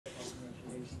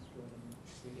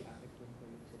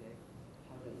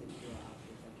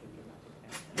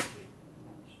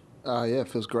Yeah, it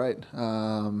feels great.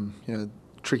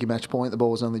 Tricky match point. The ball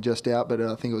was only just out, but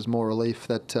I think it was more relief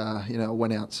that it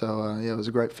went out. So yeah, it was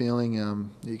a great feeling.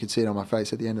 You could see it on my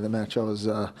face at the end of the match. I was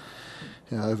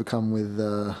overcome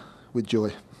with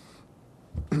joy.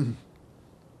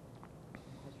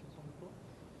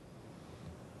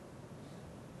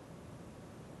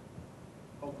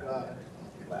 Oh God.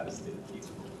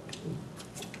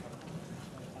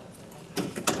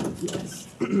 Yes.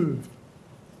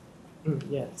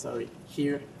 Yeah, sorry.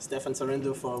 Here, Stefan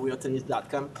Sorrento for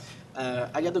WeAreTennis.com.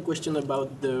 I got a question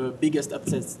about the biggest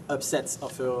upsets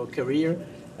of your career.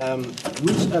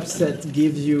 Which upset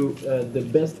gives you the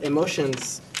best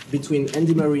emotions between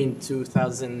Andy Murray in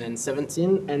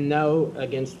 2017 and now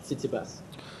against Tsitsipas?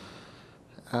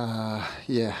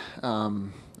 Yeah,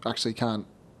 actually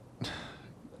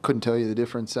couldn't tell you the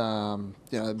difference.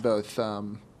 Both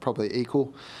probably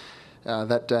equal.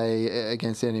 That day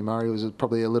against Andy Murray was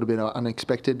probably a little bit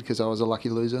unexpected because I was a lucky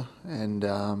loser and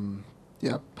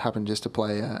happened just to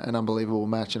play an unbelievable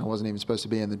match, and I wasn't even supposed to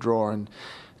be in the draw. And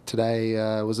today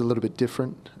was a little bit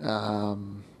different.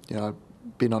 I've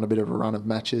been on a bit of a run of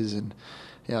matches, and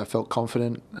I felt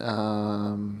confident.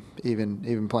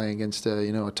 Even playing against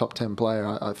a top 10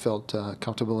 player, I felt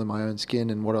comfortable in my own skin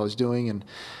and what I was doing, and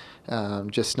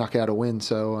just snuck out a win.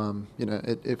 So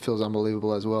it feels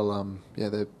unbelievable as well.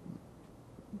 They're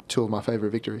two of my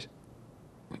favourite victories.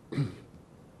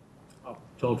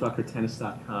 Joel Drucker,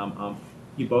 Tennis.com.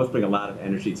 You both bring a lot of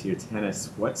energy to your tennis.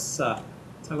 Talk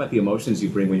about the emotions you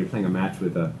bring when you're playing a match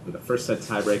with a first set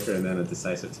tiebreaker and then a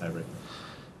decisive tiebreaker.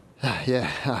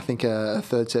 Yeah, I think a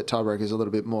third set tiebreaker is a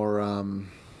little bit more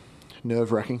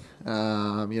nerve-wracking.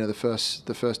 The first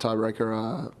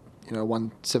tiebreaker,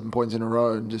 won 7 points in a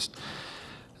row and just,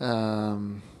 I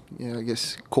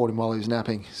guess caught him while he was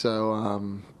napping.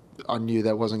 So I knew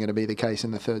that wasn't going to be the case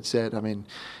in the third set. I mean,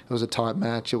 it was a tight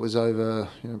match. It was over,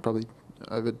 probably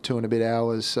over 2 and a bit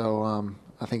hours. So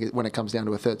I think when it comes down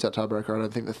to a third set tiebreaker, I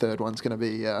don't think the third one's going to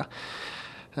be a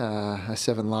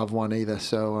 7-love one either.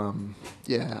 So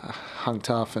hung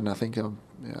tough, and I think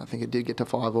it did get to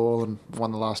 5-all and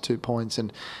won the last 2 points.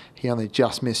 And he only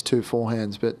just missed 2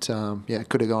 forehands, but it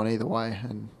could have gone either way.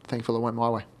 And thankfully, it went my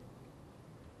way.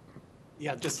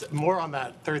 Yeah, just more on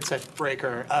that third set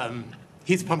breaker.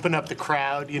 He's pumping up the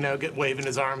crowd, waving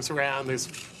his arms around. There's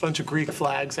a bunch of Greek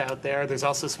flags out there. There's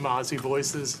also some Aussie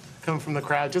voices coming from the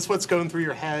crowd. Just what's going through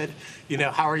your head?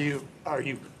 How are you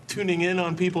tuning in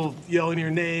on people yelling your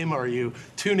name? Are you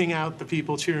tuning out the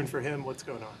people cheering for him? What's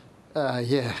going on?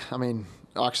 I mean,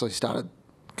 I actually started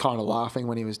kind of laughing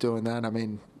when he was doing that. I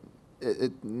mean,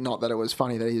 not that it was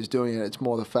funny that he was doing it. It's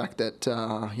more the fact that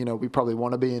we probably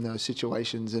want to be in those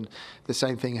situations. And the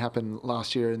same thing happened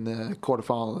last year in the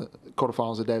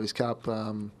quarterfinals of Davis Cup.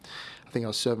 I think I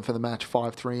was serving for the match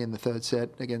 5-3 in the third set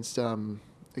against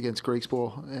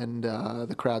Griekspoor, and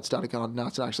the crowd started going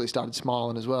nuts and actually started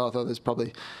smiling as well. I thought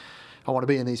I want to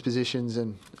be in these positions,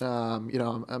 and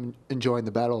I'm enjoying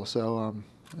the battle. So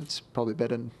it's probably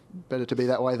better to be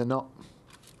that way than not.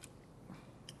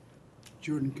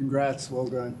 Jordan, congrats, well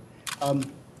done. I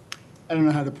don't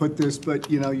know how to put this, but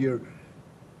you're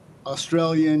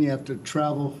Australian, you have to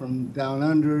travel from down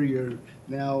under, you're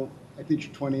now, I think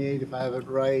you're 28 if I have it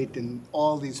right, and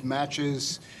all these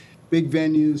matches, big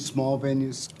venues, small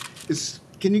venues.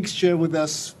 Can you share with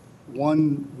us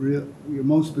your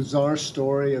most bizarre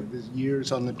story of the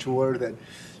years on the tour?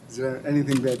 Is there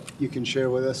anything that you can share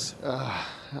with us? I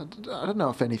don't know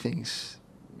if anything's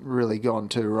really gone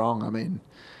too wrong. I mean,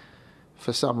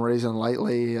 for some reason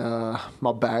lately,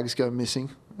 my bags go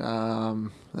missing.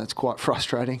 That's quite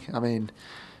frustrating. I mean,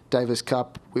 Davis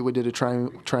Cup, we did a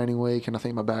training week, and I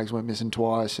think my bags went missing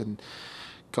twice, and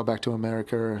got back to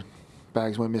America,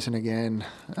 bags went missing again.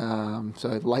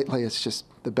 So lately, it's just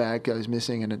the bag goes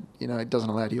missing, and it doesn't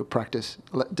allow you to practice.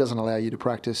 It doesn't allow you to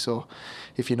practice, or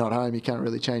if you're not home, you can't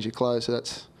really change your clothes. So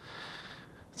it's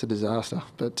a disaster.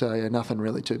 But nothing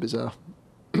really too bizarre.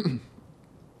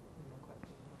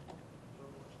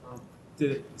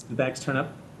 Did the bags turn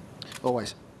up?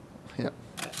 Always, yeah.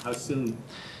 How soon?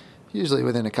 Usually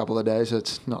within a couple of days.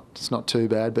 It's not too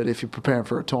bad, but if you're preparing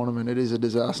for a tournament, it is a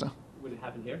disaster. Would it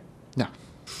happen here? No.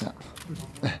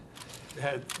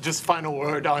 Just final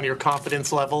word on your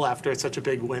confidence level after such a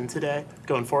big win today,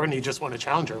 going forward, and you just won a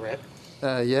challenger, right?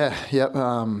 A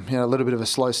little bit of a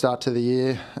slow start to the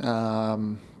year.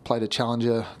 Played a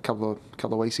challenger a couple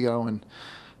of weeks ago and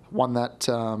won that.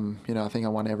 I think I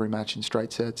won every match in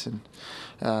straight sets, and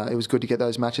it was good to get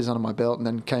those matches under my belt. And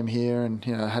then came here and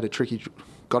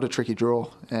got a tricky draw,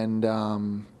 and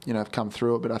I've come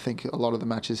through it. But I think a lot of the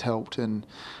matches helped, and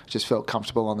just felt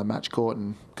comfortable on the match court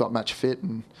and got match fit,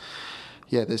 and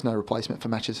yeah, there's no replacement for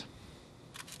matches.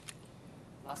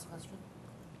 Last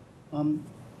question.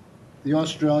 The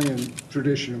Australian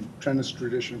tradition, tennis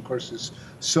tradition, of course, is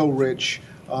so rich.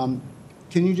 Can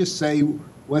you just say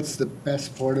what's the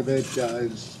best part of it?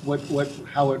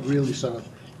 How it really sort of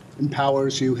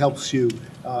empowers you, helps you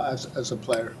as a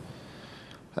player?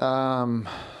 Not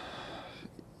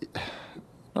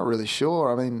really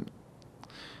sure. I mean,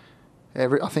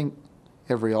 I think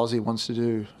every Aussie wants to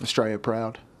do Australia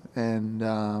proud, and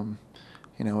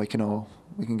you know, we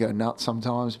can go nuts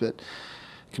sometimes, but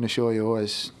I can assure you,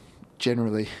 always,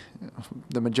 generally,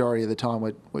 the majority of the time,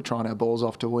 we're trying our balls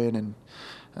off to win, and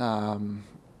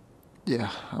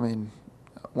yeah, I mean,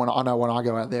 when I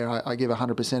go out there, I give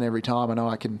 100% every time. I know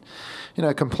I can, you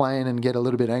know, complain and get a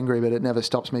little bit angry, but it never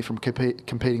stops me from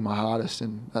competing my hardest,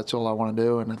 and that's all I want to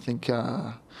do. And I think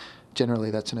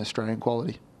generally that's an Australian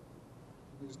quality.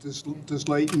 Does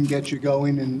Leighton get you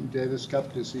going in Davis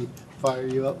Cup? Does he fire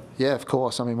you up? Yeah, of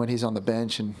course. I mean, when he's on the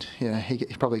bench, and you know, he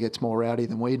probably gets more rowdy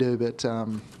than we do, but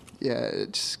yeah,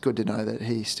 it's good to know that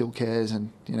he still cares,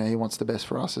 and you know, he wants the best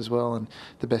for us as well, and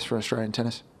the best for Australian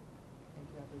tennis. Thank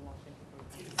you, everyone.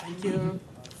 Thank you. Thank you.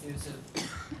 It was a